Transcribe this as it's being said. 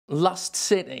Lust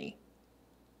City.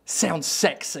 Sounds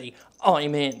sexy.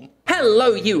 I'm in.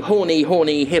 Hello, you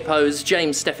horny hippos.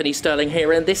 James Stephanie Sterling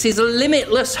here, and this is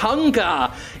Limitless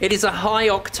Hunger. It is a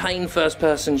high-octane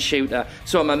first-person shooter,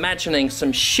 so I'm imagining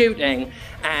some shooting,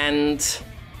 and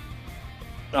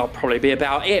that'll probably be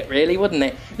about it, really, wouldn't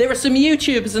it? There are some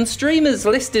YouTubers and streamers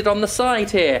listed on the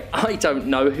side here. I don't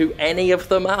know who any of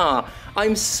them are.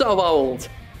 I'm so old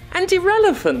and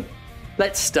irrelevant.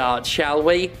 Let's start, shall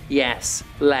we? Yes,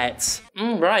 let's.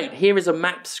 Right, here is a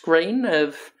map screen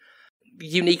of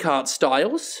unique art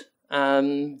styles.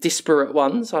 Disparate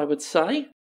ones, I would say.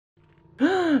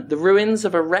 The ruins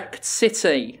of a wrecked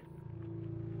city.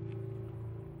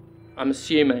 I'm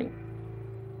assuming.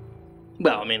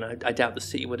 Well, I mean, I doubt the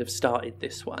city would have started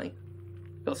this way.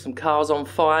 Got some cars on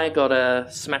fire, got a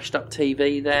smashed up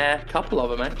TV there. A couple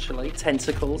of them, actually.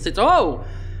 Tentacles. It's... Oh!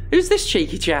 Who's this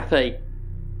cheeky chappy?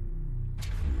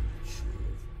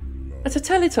 It's a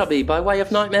Teletubby by way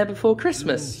of Nightmare Before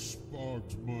Christmas.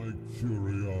 Sparked my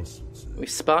curiosity. We've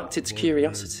sparked its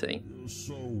curiosity. You're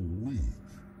so weak.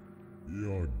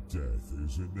 Your death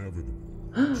is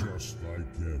inevitable, just like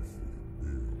every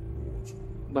mere mortal.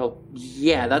 Well,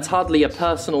 yeah, that's hardly a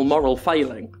personal moral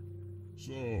failing.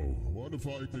 So, what if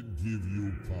I can give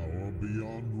you power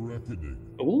beyond reckoning?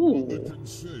 Ooh. That can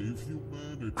save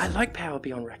humanity. I like power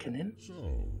beyond reckoning.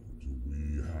 So, do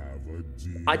we have a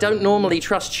deal? I don't normally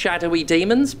trust shadowy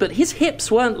demons, but his hips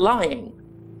weren't lying.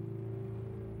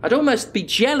 I'd almost be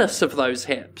jealous of those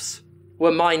hips,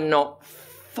 were mine not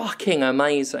fucking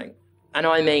amazing. And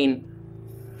I mean,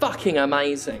 fucking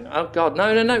amazing. Oh god,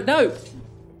 no.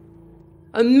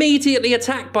 Immediately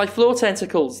attacked by floor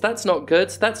tentacles. That's not good.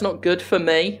 That's not good for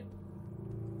me.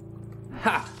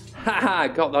 Ha! Ha ha!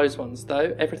 Got those ones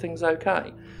though. Everything's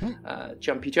okay.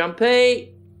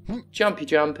 Jumpy.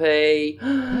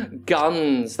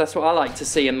 Guns. That's what I like to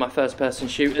see in my first-person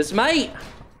shooters, mate.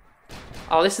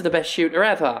 Oh, this is the best shooter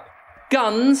ever.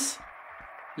 Guns.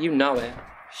 You know it.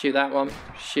 Shoot that one.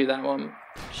 Shoot that one.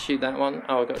 Shoot that one.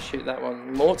 Oh, I've got to shoot that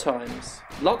one more times.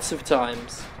 Lots of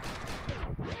times.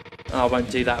 Oh, I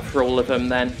won't do that for all of them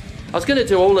then. I was going to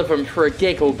do all of them for a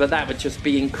giggle, but that would just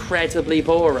be incredibly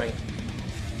boring.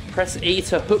 Press E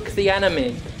to hook the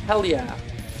enemy. Hell yeah.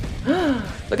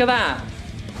 Look at that.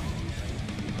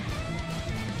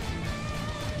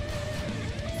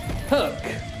 Hook.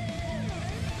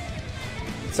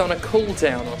 It's on a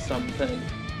cooldown or something.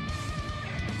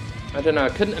 I don't know, I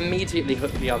couldn't immediately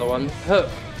hook the other one. Hook.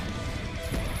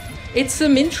 It's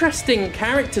some interesting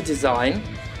character design.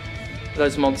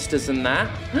 Those monsters and that.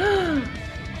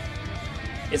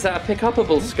 Is that a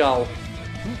pick-upable skull?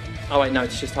 Oh wait, no,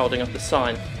 it's just holding up the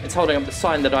sign. It's holding up the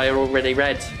sign that I already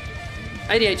read.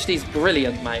 ADHD's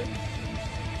brilliant, mate.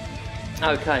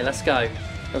 Okay, let's go.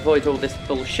 Avoid all this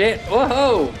bullshit.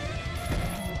 Whoa!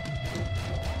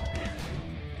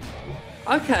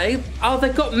 Okay. Oh,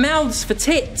 they've got mouths for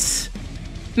tits.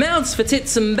 Mouths for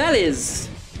tits and bellies.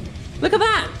 Look at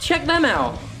that. Check them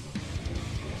out.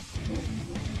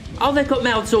 Oh, they've got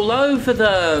mouths all over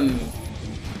them.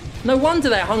 No wonder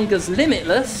their hunger's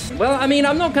limitless. Well, I mean,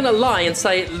 I'm not going to lie and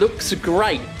say it looks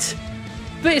great.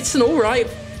 But it's an alright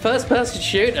first-person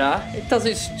shooter. It does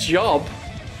its job.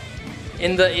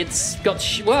 In that it's got...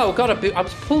 Well, I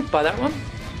was pulled by that one.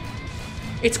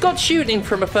 It's got shooting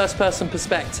from a first-person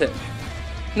perspective.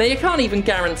 Now, you can't even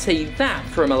guarantee that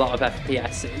from a lot of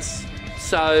FPSs.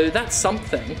 So, that's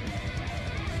something.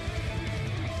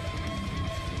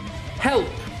 Help,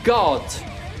 God.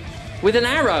 With an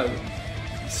arrow.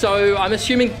 So, I'm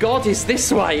assuming God is this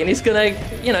way and he's going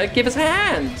to, give us a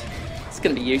hand. It's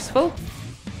going to be useful.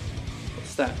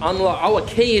 What's that? Unlock. Oh, a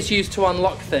key is used to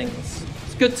unlock things.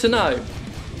 It's good to know.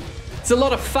 It's a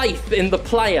lot of faith in the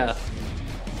player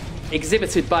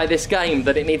exhibited by this game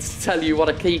that it needs to tell you what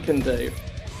a key can do.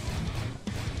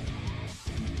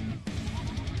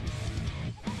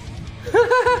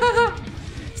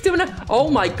 Still no.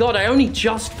 Oh my god, I only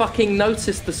just fucking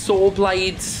noticed the saw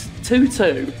blades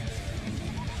tutu.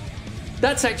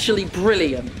 That's actually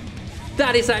brilliant.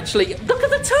 That is actually... Look at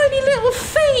the tiny little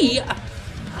feet!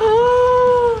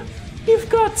 Oh, you've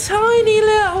got tiny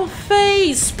little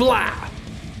feet! Splat!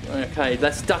 Okay,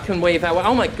 let's duck and weave out.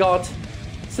 Oh my god.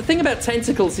 So the thing about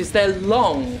tentacles is they're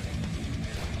long.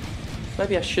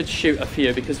 Maybe I should shoot a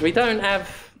few because we don't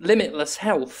have limitless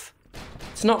health.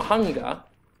 It's not hunger.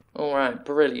 Alright,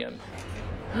 brilliant.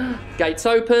 Gates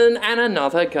open and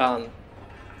another gun.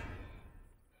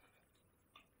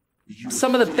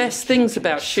 Some of the best things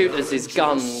about shooters is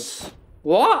guns.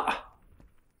 What?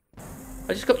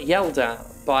 I just got yelled at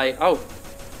by... Oh.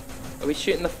 Are we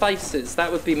shooting the faces?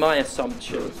 That would be my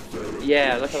assumption.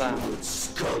 Yeah, look at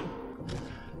that.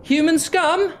 Human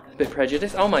scum! A bit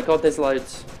prejudiced. Oh my god, there's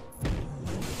loads.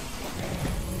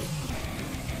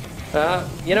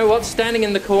 You know what? Standing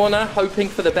in the corner, hoping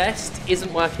for the best,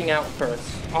 isn't working out for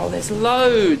us. Oh, there's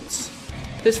loads!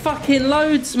 There's fucking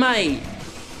loads, mate!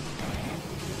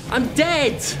 I'm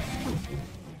dead!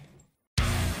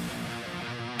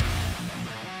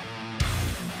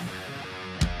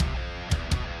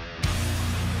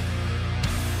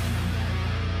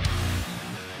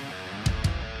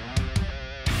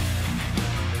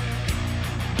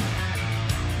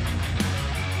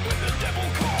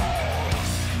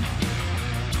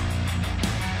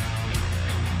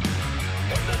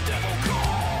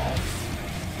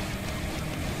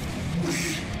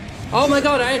 Oh my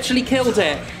god, I actually killed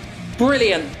it.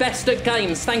 Brilliant. Best at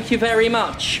games. Thank you very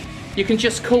much. You can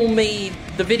just call me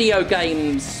the video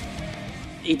games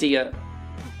idiot.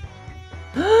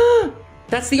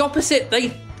 That's the opposite.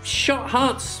 They shot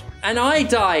hearts and I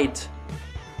died.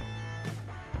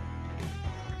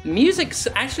 Music's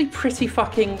actually pretty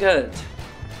fucking good.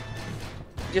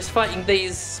 Just fighting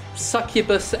these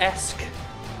succubus-esque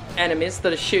enemies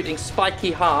that are shooting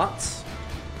spiky hearts.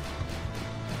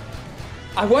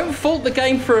 I won't fault the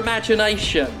game for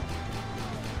imagination.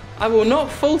 I will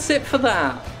not fault it for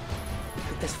that.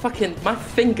 There's fucking... my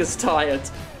finger's tired.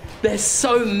 There's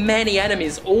so many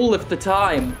enemies all of the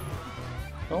time.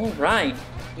 Alright.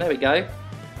 There we go.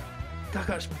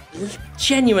 God,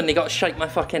 genuinely got to shake my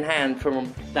fucking hand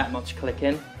from that much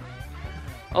clicking.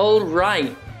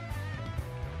 Alright.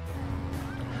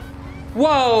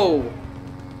 Whoa!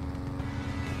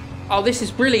 Oh, this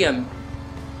is brilliant.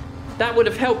 That would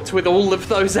have helped with all of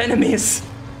those enemies.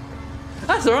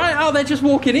 That's alright. Oh, they're just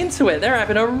walking into it. They're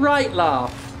having a right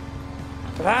laugh.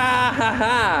 Ah ha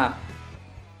ha.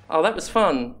 Oh, that was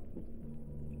fun.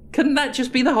 Couldn't that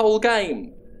just be the whole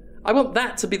game? I want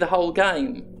that to be the whole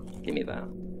game. Give me that.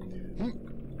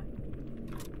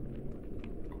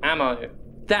 Ammo.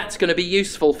 That's going to be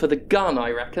useful for the gun,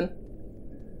 I reckon.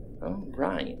 All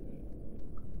right.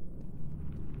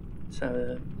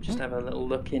 So, just have a little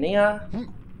look in here.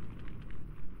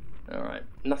 All right.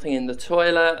 Nothing in the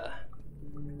toilet.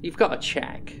 You've got to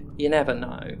check. You never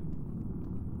know.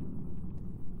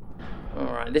 All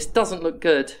right. This doesn't look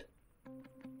good.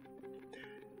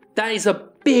 That is a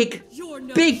big,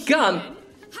 big gun.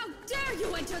 How dare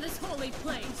you enter this holy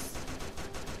place?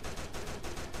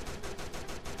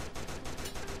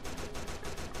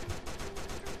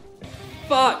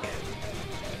 Fuck.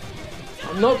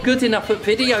 I'm not good enough at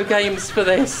video games for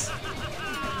this.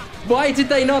 Why did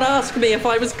they not ask me if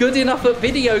I was good enough at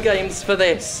video games for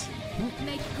this?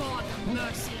 May God have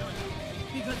mercy on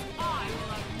you, because I will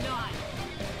have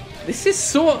none. This is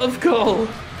sort of cool.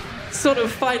 Sort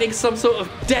of fighting some sort of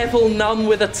devil nun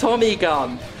with a Tommy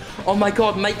gun. Oh my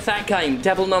god, make that game.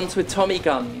 Devil nuns with Tommy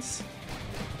guns.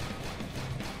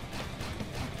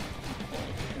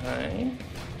 Okay.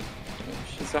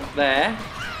 She's up there.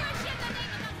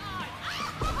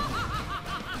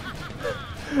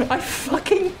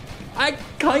 I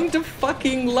kind of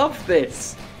fucking love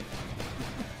this.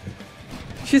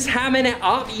 She's hamming it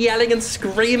up, yelling and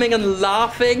screaming and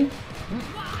laughing.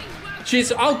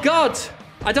 She's, oh god,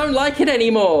 I don't like it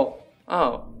anymore.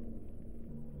 Oh.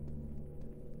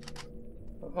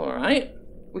 Alright.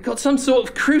 We got some sort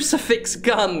of crucifix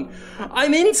gun.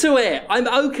 I'm into it. I'm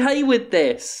okay with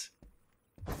this.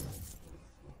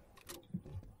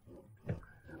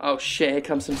 Oh shit, here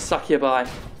comes some succubi.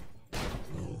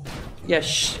 Yeah,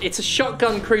 it's a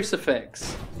shotgun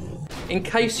crucifix. In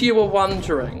case you were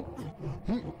wondering.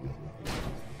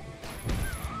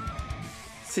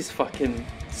 This is fucking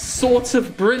sort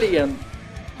of brilliant.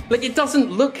 Like, it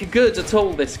doesn't look good at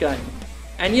all, this game.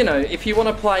 And, you know, if you want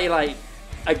to play, like,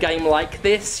 a game like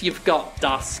this, you've got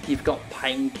Dusk, you've got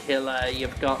Painkiller,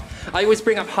 you've got... I always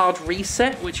bring up Hard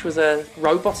Reset, which was a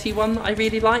robot-y one that I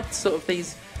really liked. Sort of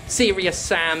these Serious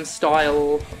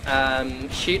Sam-style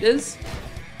shooters.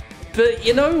 But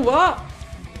you know what?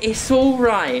 It's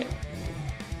alright.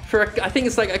 I think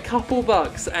it's like a couple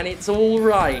bucks, and it's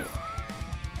alright.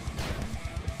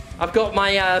 I've got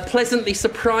my pleasantly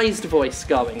surprised voice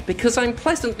going, because I'm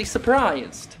pleasantly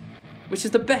surprised. Which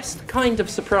is the best kind of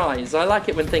surprise. I like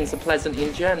it when things are pleasant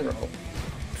in general.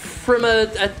 From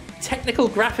a technical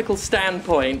graphical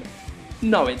standpoint,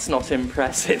 no, it's not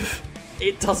impressive.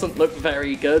 It doesn't look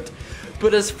very good.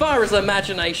 But as far as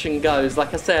imagination goes,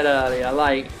 like I said earlier,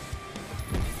 like,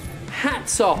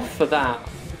 hats off for that.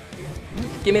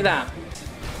 Give me that.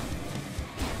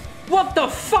 What the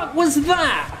fuck was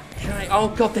that? Okay. Oh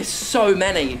god, there's so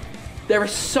many. There are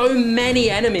so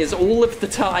many enemies all of the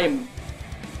time.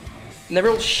 And they're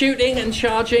all shooting and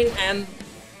charging and...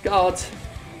 God.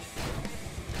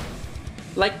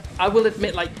 Like, I will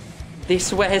admit, like,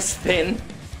 this wears thin.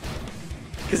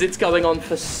 Because it's going on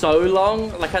for so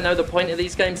long. Like, I know the point of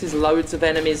these games is loads of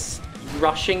enemies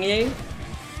rushing you.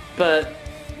 But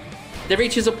there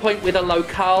reaches a point with a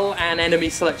locale and enemy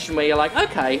selection where you're like,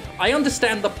 okay, I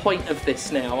understand the point of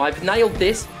this now. I've nailed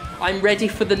this. I'm ready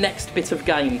for the next bit of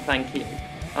game, thank you.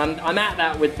 I'm at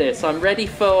that with this. I'm ready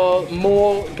for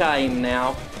more game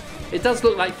now. It does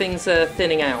look like things are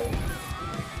thinning out.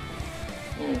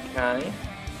 Okay.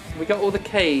 We got all the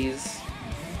keys.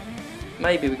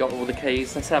 Maybe we got all the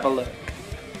keys. Let's have a look.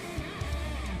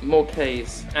 More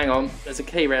keys. Hang on. There's a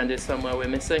key around here somewhere we're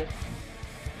missing.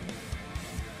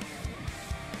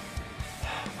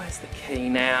 Where's the key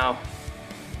now?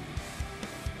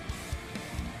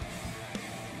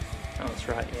 Oh, it's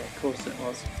right here. Of course it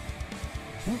was.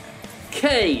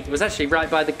 Key! It was actually right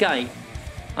by the gate.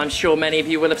 I'm sure many of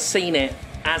you will have seen it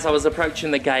as I was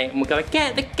approaching the gate and were going,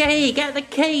 get the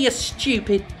key, you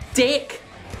stupid dick!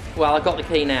 Well, I got the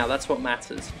key now, that's what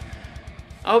matters.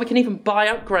 Oh, we can even buy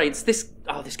upgrades. This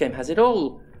game has it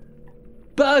all.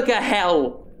 Burger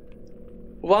hell!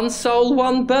 1 soul,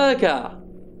 1 burger.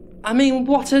 I mean,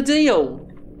 what a deal.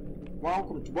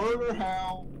 Welcome to Burger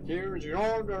Hell. Here's your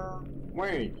order.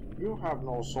 Wait, you have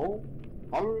no soul?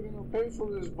 How are you gonna pay for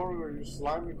this burger, you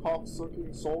slimy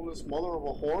cock-sucking soulless mother of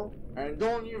a whore? And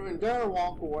don't even dare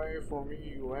walk away from me,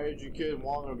 you edgy kid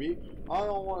wannabe. I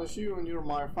don't want to see you near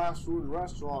my fast food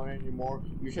restaurant anymore,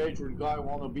 you hatred guy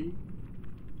wannabe.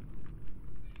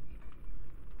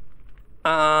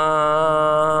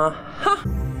 Huh?